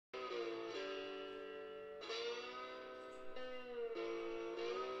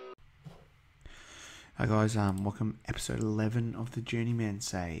Hi guys, welcome episode 11 of the Journeyman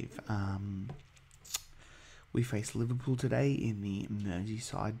Save. We face Liverpool today in the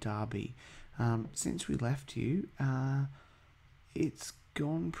Merseyside derby. Since we left you, it's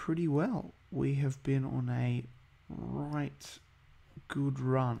gone pretty well. We have been on a right good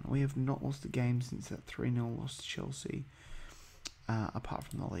run. We have not lost a game since that 3-0 loss to Chelsea, apart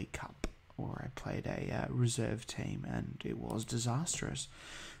from the League Cup, where I played a reserve team and it was disastrous.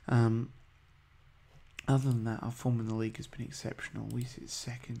 Other than that, our form in the league has been exceptional. We sit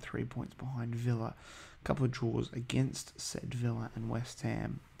second, 3 points behind Villa. A couple of draws against said Villa and West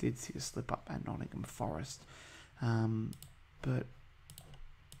Ham. Did see a slip up at Nottingham Forest. But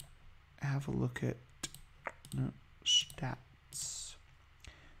have a look at stats.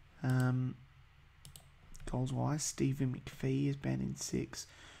 Goals wise, Stephen McPhee is batting 6.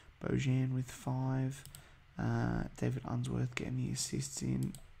 Bojan with 5. David Unsworth getting the assists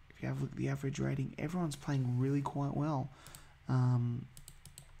in. If you have a look at the average rating, everyone's playing really quite well.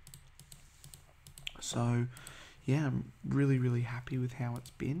 So, yeah, I'm really happy with how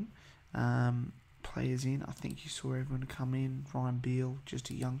it's been. Players in, I think you saw everyone come in. Ryan Beale, just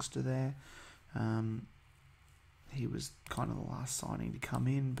a youngster there. He was kind of the last signing to come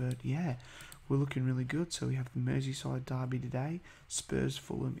in, but yeah, we're looking really good. So we have the Merseyside derby today. Spurs,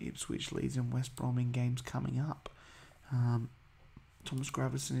 Fulham, Ipswich, Leeds and West Brom in games coming up. Thomas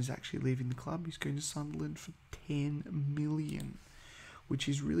Gravison is actually leaving the club. He's going to Sunderland for 10 million, which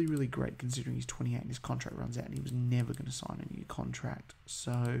is really great considering he's 28 and his contract runs out and he was never going to sign a new contract.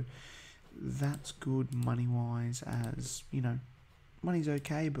 So that's good money-wise, as, you know, money's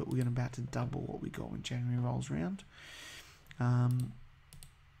okay, but we're about to double what we got when January rolls around. Other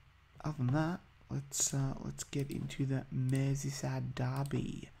than that, let's get into the Merseyside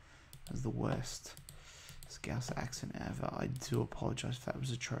derby. As the worst Scouse accent ever. I do apologise if that was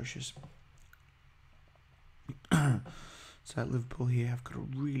atrocious. So at Liverpool here have got a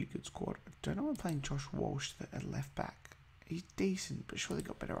really good squad. I don't know why I'm playing Josh Walsh at left back. He's decent, but surely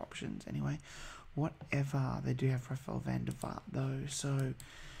got better options. Anyway, whatever. They do have Rafael van der Vaart though, so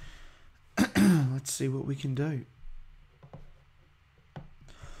let's see what we can do.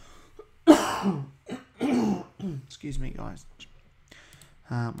 Excuse me, guys.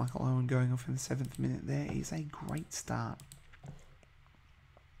 Michael Owen going off in the 7th minute there is a great start.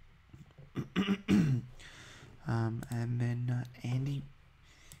 And then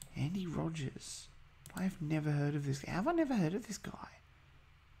Andy Rogers. I've never heard of this guy. Have I never heard of this guy?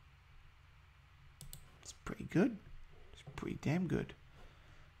 It's pretty good. It's pretty damn good.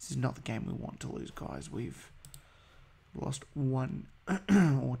 This is not the game we want to lose, guys. We've lost one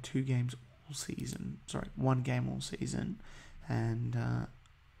or 2 games all season. Sorry, 1 game all season.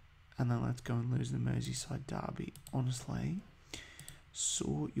 And then let's go and lose the Merseyside derby. Honestly,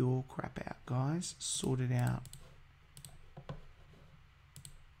 sort your crap out, guys. Sort it out.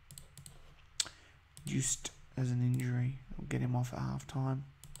 Just as an injury, we'll get him off at half time.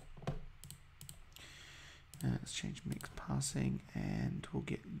 Let's change mixed passing, and we'll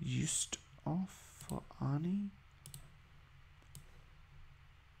get Just off for Arnie.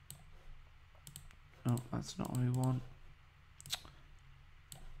 Oh, that's not what we want.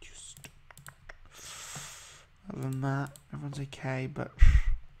 Other than that, everyone's okay, but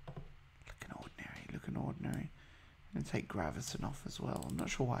looking ordinary. I'm going to take Gravison off as well. I'm not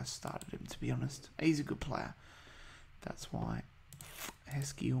sure why I started him, to be honest. He's a good player. That's why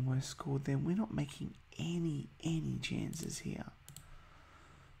Heskey almost scored then. We're not making any chances here.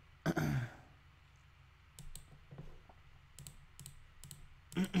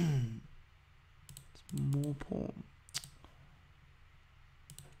 It's more poor.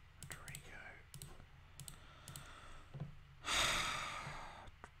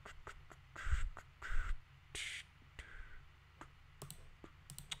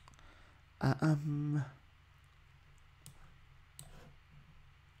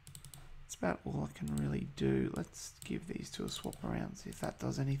 That's about all I can really do. Let's give these two a swap around, see if that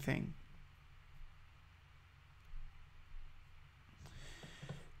does anything.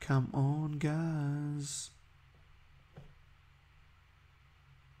 Come on, guys.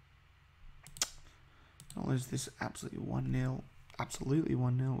 I'll lose this absolutely 1-0. Absolutely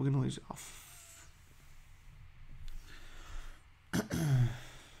 1-0. We're going to lose it off.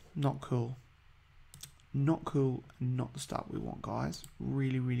 Not cool. Not cool. Not the start we want, guys.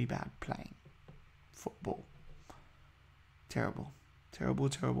 Really bad playing football. Terrible. Terrible.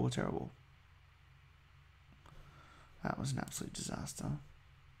 That was an absolute disaster.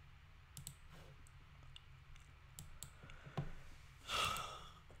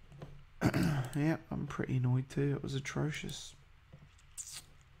 Yeah, I'm pretty annoyed too. It was atrocious.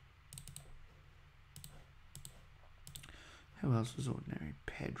 Who else was ordinary?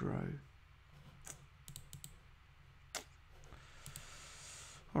 Pedro.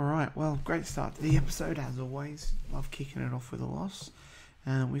 Alright, well, great start to the episode as always. Love kicking it off with a loss.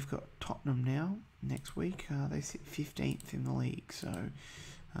 We've got Tottenham now next week. They sit 15th in the league, so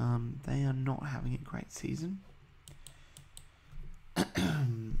they are not having a great season. Which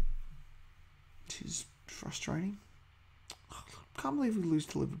is frustrating. Can't believe we lose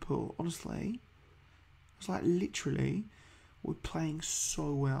to Liverpool. Honestly, it's like literally we're playing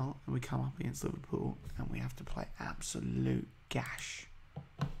so well and we come up against Liverpool and we have to play absolute gash.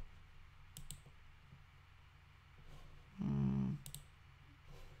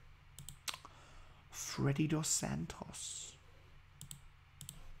 Freddy dos Santos.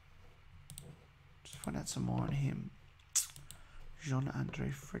 Just find out some more on him. Jean-Andre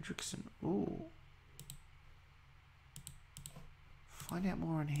Fredrickson. Ooh. Find out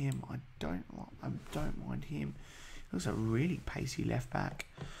more on him. I don't mind him. He looks a really pacey left back.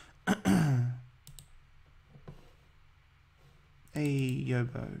 Hey,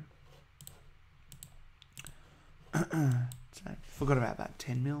 Yobo. So, forgot about that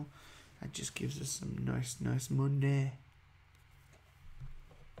 10 mil. That just gives us some nice money.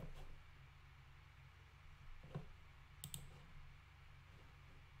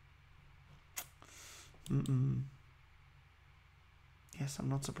 Yes, I'm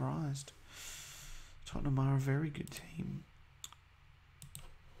not surprised. Tottenham are a very good team.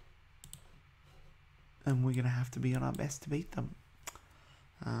 And we're going to have to be on our best to beat them.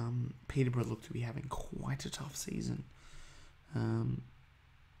 Peterborough look to be having quite a tough season.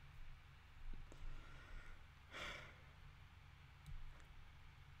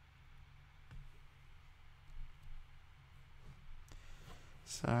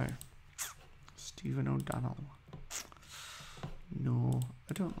 So, Stephen O'Donnell. No,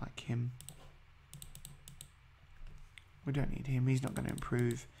 I don't like him. We don't need him. He's not going to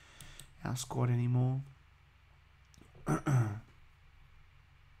improve our squad anymore.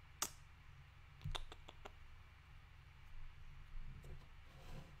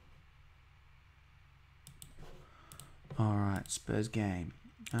 Alright, Spurs game.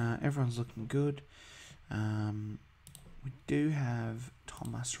 Everyone's looking good. We do have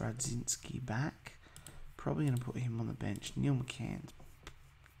Thomas Radzinski back. Probably going to put him on the bench. Neil McCann's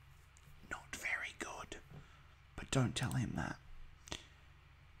not very good, but don't tell him that.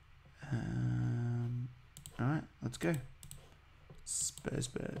 Alright, let's go. Spurs.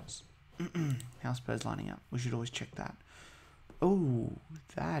 How's Spurs lining up? We should always check that. Oh,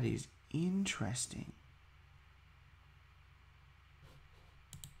 that is interesting.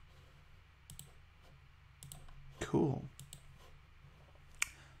 Cool.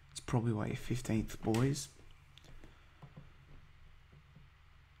 It's probably why you're 15th, boys.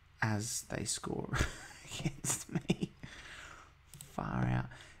 As they score against me. Far out.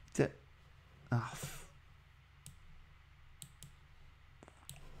 I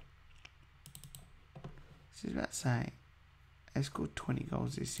was about to say, they scored 20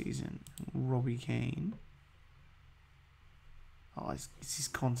 goals this season. Robbie Keane. Oh, it's his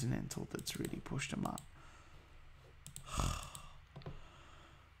Continental that's really pushed him up.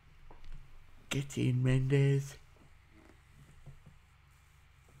 Get in, Mendes.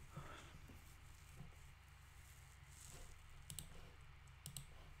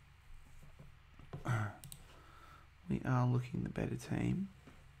 We are looking the better team.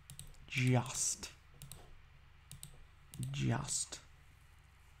 Just.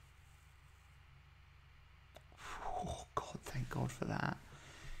 Oh, God, thank God for that.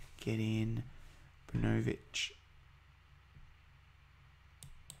 Get in. Brnovic.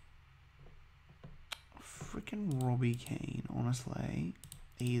 Freaking Robbie Keane, honestly.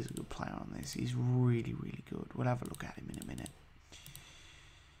 He is a good player on this. He's really, really good. We'll have a look at him in a minute.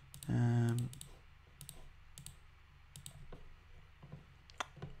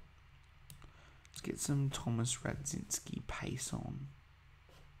 Let's get some Thomas Radzinski pace on.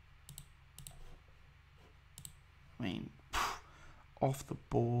 I mean, off the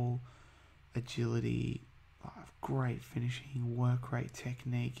ball, agility, great finishing, work rate,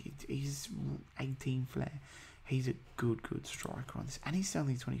 technique. He's 18 flair. He's a good striker on this. And he's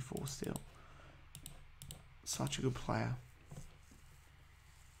only 24 still. Such a good player.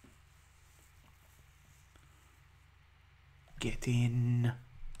 Get in.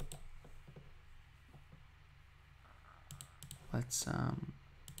 Let's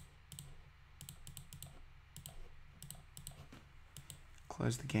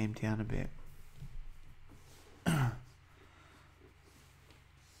close the game down a bit.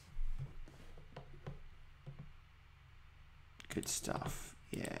 Good stuff.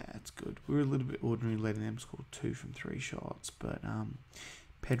 Yeah, that's good. We were a little bit ordinary letting them score 2 from 3 shots, but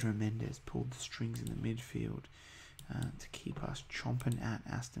Pedro Mendes pulled the strings in the midfield to keep us chomping at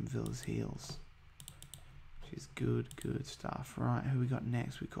Aston Villa's heels. Which is good stuff. Right, who we got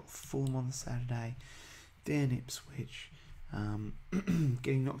next? We got Fulham on the Saturday. Then Ipswich.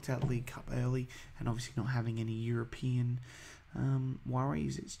 Getting knocked out League Cup early and obviously not having any European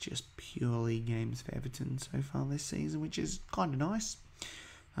worries. It's just purely games for Everton so far this season, which is kind of nice.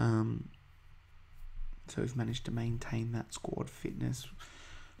 So we've managed to maintain that squad fitness.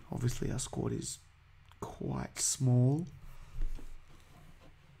 Obviously our squad is quite small.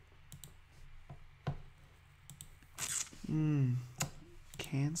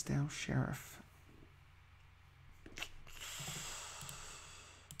 Cansdale Sheriff.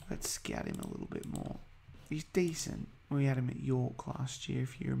 Let's scout him a little bit more. He's decent. We had him at York last year,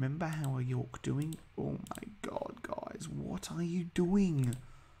 if you remember. How are York doing? Oh my god, guys. What are you doing?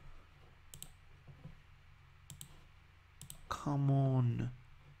 Come on.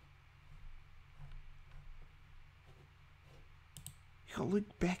 You got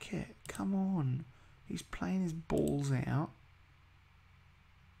Luke Beckett. Come on. He's playing his balls out.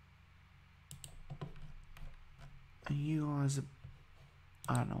 And you guys are...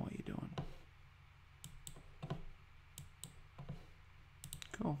 I don't know what you're doing.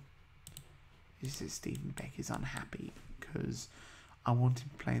 Cool. Is that Stephen Beck is unhappy because I want him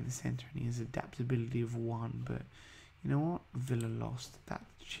to play in the centre and he has adaptability of 1, but you know what? Villa lost. That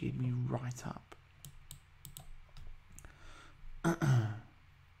cheered me right up.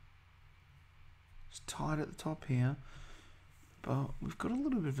 It's tied at the top here, but we've got a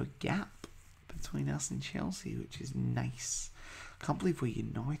little bit of a gap between us and Chelsea, which is nice. Can't believe where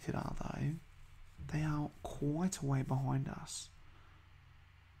United are though. They are quite a way behind us.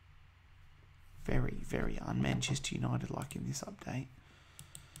 Very, very un-Manchester United like in this update.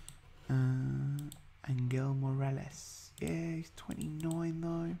 Angel Morales. Yeah, he's 29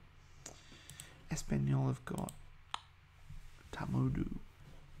 though. Espanyol have got Tamudu.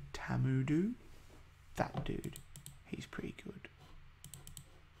 That dude. He's pretty good.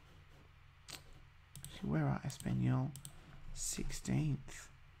 So where are Espanyol? 16th.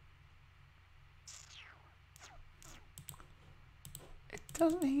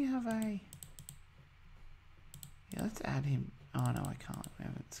 Doesn't he have a... Yeah, let's add him. Oh no, I can't. We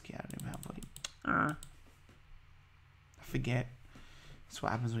haven't scouted him, have we? I forget. That's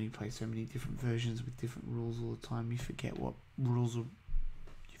what happens when you play so many different versions with different rules all the time. You forget what rules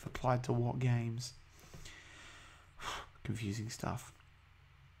you've applied to what games. Confusing stuff.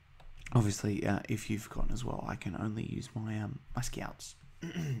 Obviously, if you've forgotten as well, I can only use my my scouts.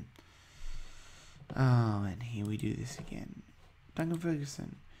 Oh, and here we do this again. Duncan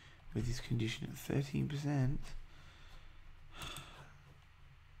Ferguson with his condition at 13%.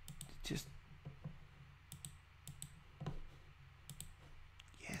 Just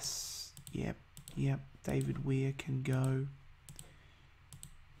yes, yep. David Weir can go.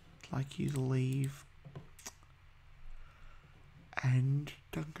 I'd like you to leave. And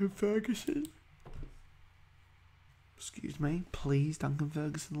Duncan Ferguson. Excuse me, please, Duncan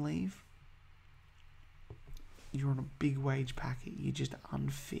Ferguson, leave. You're on a big wage packet. You're just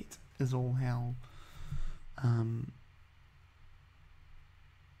unfit as all hell.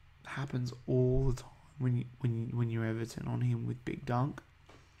 Happens all the time when you're Everton on him with Big Dunk.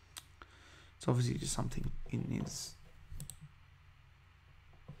 It's obviously just something in his.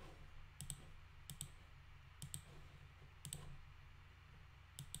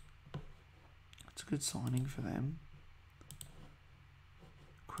 It's a good signing for them.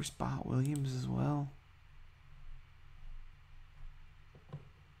 Chris Bart Williams as well.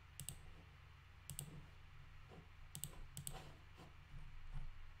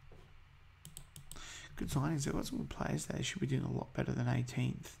 Good signings. They've got some good players there. They should be doing a lot better than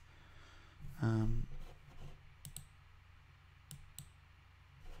 18th.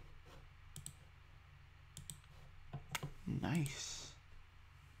 Nice.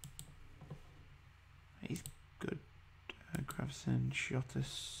 He's good. Gravson,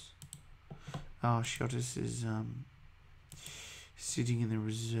 Shottis. Oh, Shottis is sitting in the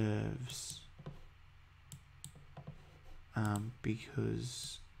reserves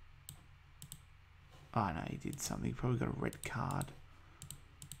because oh no, he did something. He probably got a red card.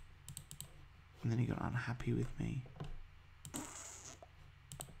 And then he got unhappy with me.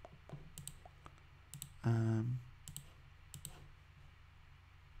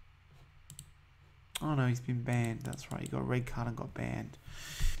 Oh no, he's been banned. That's right. He got a red card and got banned.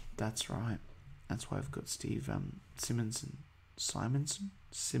 That's right. That's why I've got Steve Simonson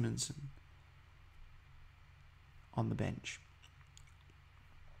on the bench.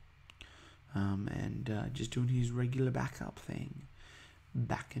 and just doing his regular backup thing,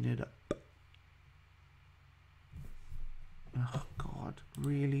 backing it up. Oh God,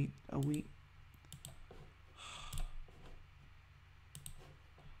 really? Are we?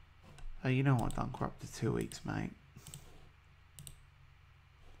 Oh, you know what, Dunk? We're up to 2 weeks, mate.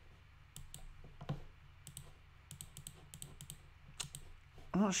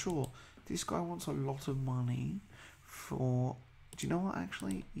 I'm not sure. This guy wants a lot of money for... Do you know what,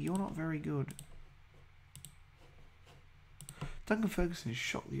 actually? You're not very good. Duncan Ferguson is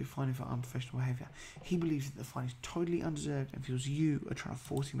shocked that you're fining for unprofessional behaviour. He believes that the fine is totally undeserved and feels you are trying to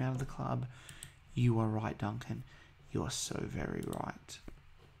force him out of the club. You are right, Duncan. You are so very right.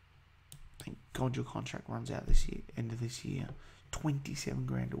 Thank God your contract runs out this year, end of this year. 27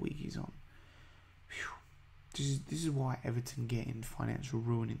 grand a week he's on. Whew. This is why Everton get in financial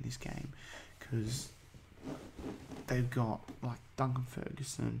ruin in this game, because they've got like Duncan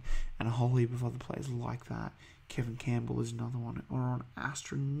Ferguson and a whole heap of other players like that. Kevin Campbell is another one, are on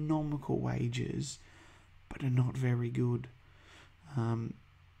astronomical wages, but are not very good in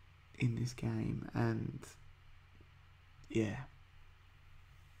this game. And yeah,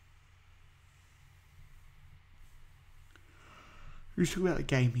 we're talking about the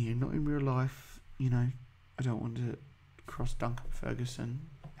game here, not in real life. You know, I don't want to cross Duncan Ferguson.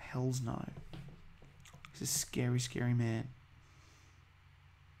 Hell's no. He's a scary, scary man.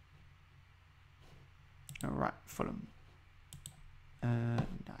 Alright, Fulham. No,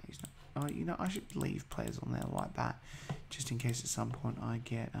 he's not. Oh, you know, I should leave players on there like that, just in case at some point I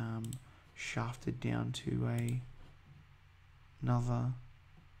get shafted down to another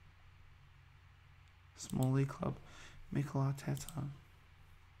small league club. Mikel Arteta,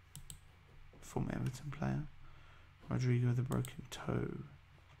 former Everton player. Rodrigo the broken toe.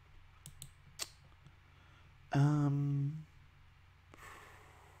 And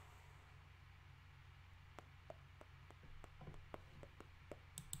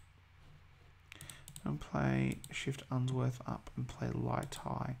play shift Unsworth up and play light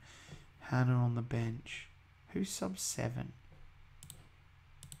high. Hannon on the bench. Who's sub 7?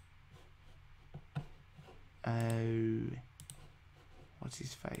 Oh, what's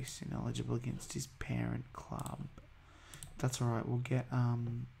his face? Ineligible against his parent club. That's alright, we'll get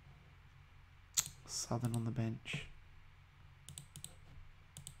Southern on the bench.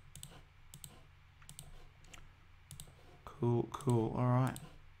 Cool, alright.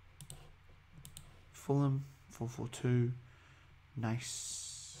 Fulham, 4-4-2.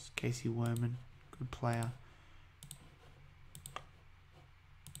 Nice. Casey Werman, good player.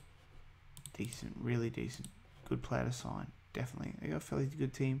 Decent, really decent. Good player to sign, definitely. They got a fairly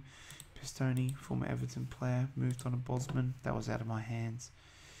good team. Pistoni, former Everton player, moved on to Bosman. That was out of my hands.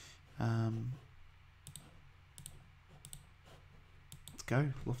 Let's go,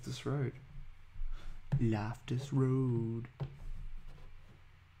 Loftus Road. Loftus Road.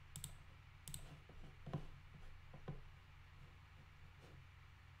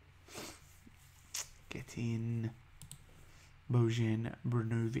 Get in. Bojan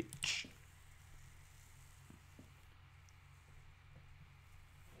Brunovic.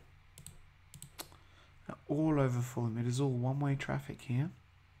 All over Fulham. It is all one-way traffic here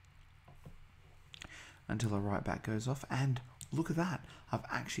until a right back goes off. And look at that. I've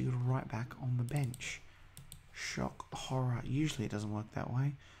actually got a right back on the bench. Shock, horror. Usually it doesn't work that way.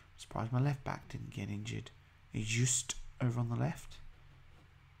 I'm surprised my left back didn't get injured. He's just over on the left.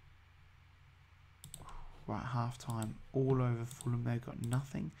 Right, half time. All over Fulham. They've got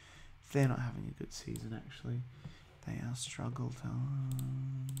nothing. They're not having a good season, actually. They are struggled.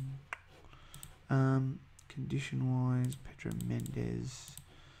 Condition-wise, Pedro Mendes is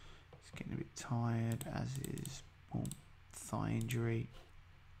getting a bit tired, as is thigh injury.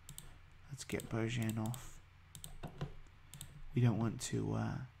 Let's get Bojan off. We don't want to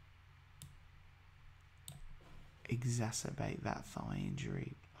exacerbate that thigh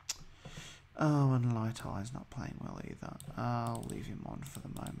injury. Oh, and Lightire's not playing well either. I'll leave him on for the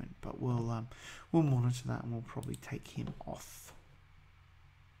moment, but we'll monitor that and we'll probably take him off.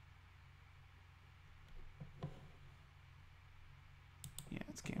 Yeah,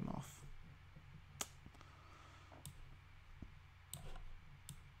 let's get him off.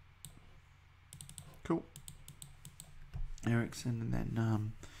 Cool. Ericsson and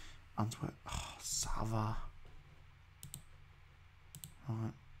then Unsworth. Oh, Sava.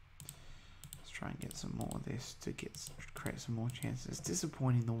 Alright. Let's try and get some more of this to create some more chances. It's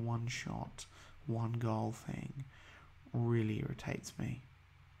disappointing the one shot, one goal thing really irritates me.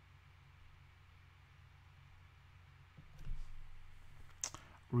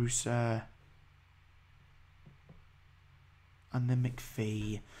 Rousseau. And then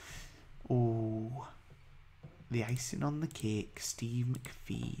McPhee. Oh, the icing on the cake, Steve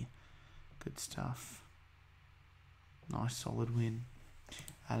McPhee. Good stuff. Nice solid win.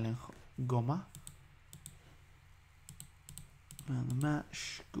 Alan Goma. Man of the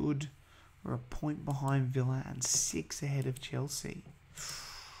match. Good. We're a point behind Villa and 6 ahead of Chelsea.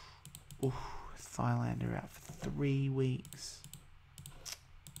 Ooh, Thailander out for 3 weeks.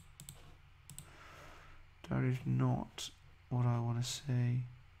 That is not what I want to see.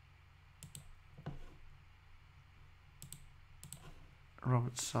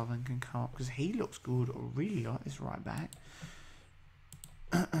 Robert Southern can come up because he looks good. I really like this right back.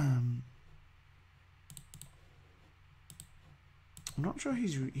 I'm not sure who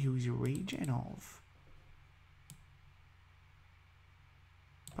he's a regen of,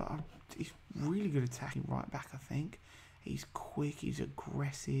 but he's really good attacking right back. I think he's quick. He's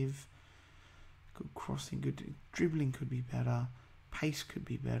aggressive. Good crossing. Good dribbling. Could be better. Pace could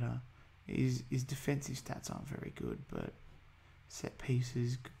be better. His defensive stats aren't very good, but set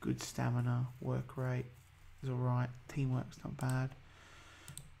pieces, good stamina, work rate is alright. Teamwork's not bad.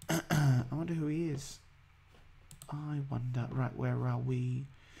 I wonder who he is. I wonder. Right, where are we?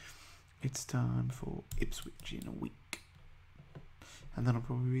 It's time for Ipswich in a week. And that'll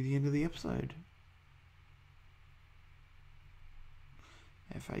probably be the end of the episode.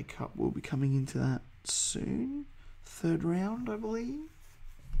 FA Cup will be coming into that soon. 3rd round, I believe.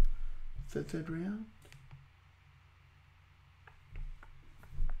 Third round.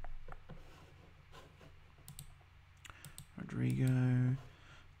 Rodrigo.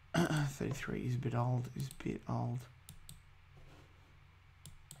 33 is a bit old.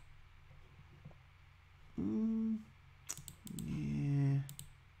 Yeah.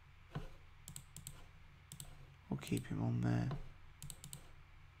 We'll keep him on there.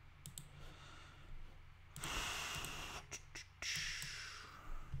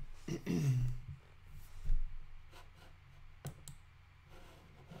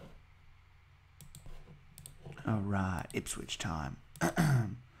 Alright, Ipswich time.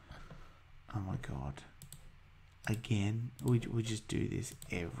 Oh my god. Again, we just do this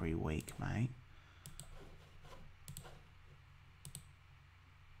every week, mate.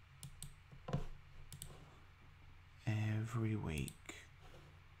 Every week.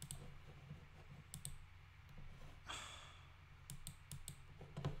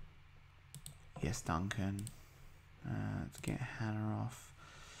 Yes, Duncan. Let's get Hannah off.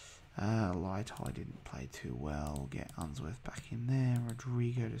 Lighthigh didn't play too well. Get Unsworth back in there.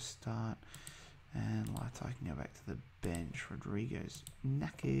 Rodrigo to start. And Lighthigh can go back to the bench. Rodrigo's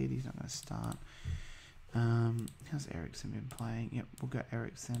knackered. He's not going to start. How's Ericsson been playing? Yep, we'll go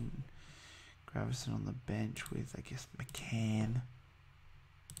Ericsson. Gravison on the bench with, I guess, McCann.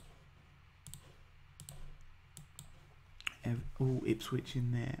 Oh, Ipswich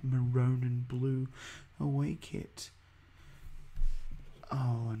in there. Maroon and blue away kit.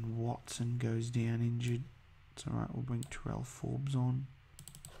 Oh, and Watson goes down injured. It's alright, we'll bring Terrell Forbes on.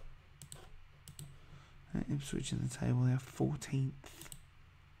 Ipswich in the table, they're 14th.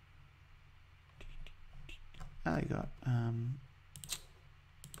 Oh, they got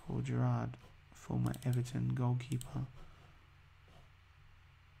Paul Gerrard, former Everton goalkeeper.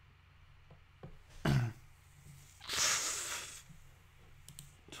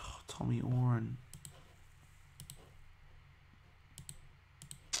 Tommy Oren.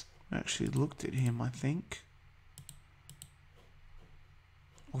 I actually looked at him, I think.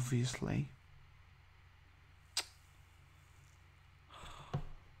 Obviously.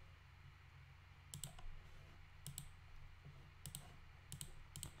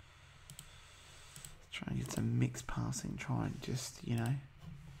 Try and get some mixed passing, try and just, you know,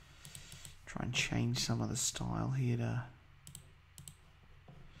 try and change some of the style here to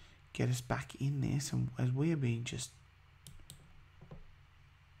get us back in this, and as we're being just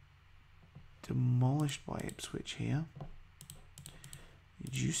demolished by Ipswich here.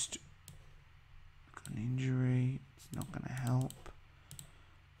 Just got an injury, it's not going to help.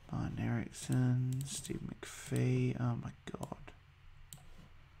 Martin Ericsson, Steve McPhee, oh my god.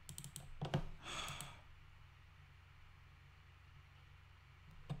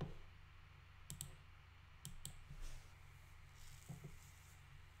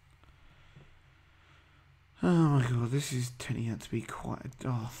 Oh my god, this is turning out to be quite a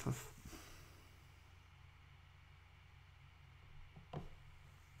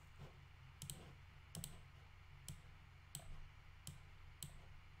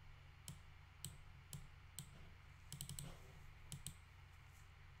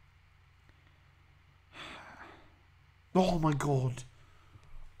oh my god.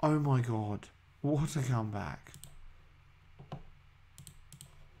 Oh my god. What a comeback.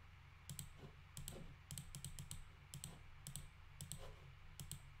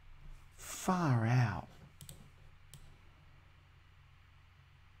 Far out.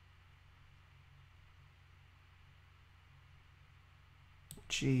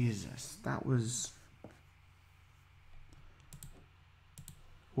 Jesus, that was...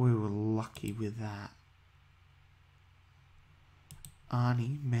 We were lucky with that.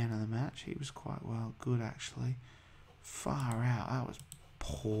 Arnie, man of the match. He was quite well. Good, actually. Far out. That was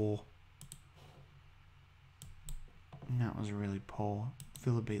poor. That was really poor.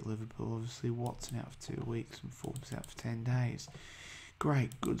 Villa beat Liverpool, obviously. Watson out for 2 weeks and Forbes out for 10 days.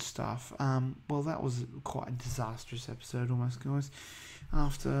 Great, good stuff. Well, that was quite a disastrous episode almost, guys.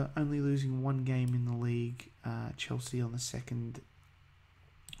 After only losing one game in the league, Chelsea on the second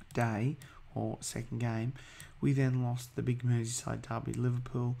day, or second game, we then lost the big Merseyside derby to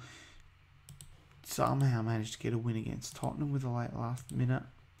Liverpool. Somehow managed to get a win against Tottenham with a late last minute.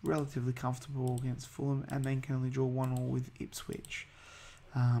 Relatively comfortable against Fulham, and then can only draw 1-1 with Ipswich.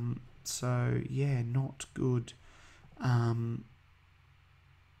 So, yeah, not good.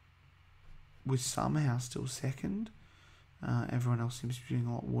 We're somehow still second. Everyone else seems to be doing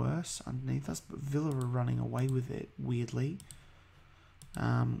a lot worse underneath us, but Villa are running away with it, weirdly.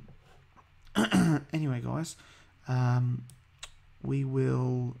 Anyway, guys, we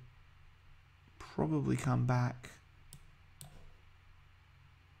will probably come back.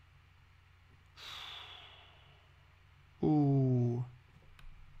 Ooh.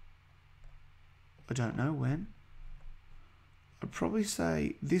 I don't know when. I'd probably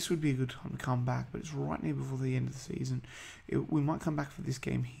say this would be a good time to come back, but it's right near before the end of the season. We might come back for this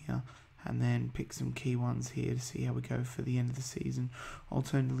game here and then pick some key ones here to see how we go for the end of the season.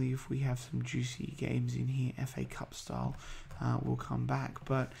 Alternatively, if we have some juicy games in here, FA Cup style, we'll come back.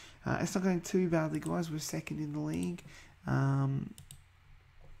 But it's not going too badly, guys. We're second in the league.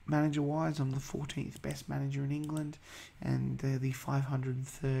 Manager-wise, I'm the 14th best manager in England, and they're the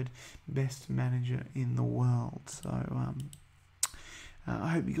 503rd best manager in the world. So, I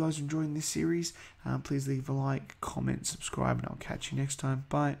hope you guys are enjoying this series. Please leave a like, comment, subscribe, and I'll catch you next time.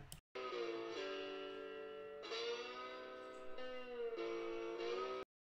 Bye.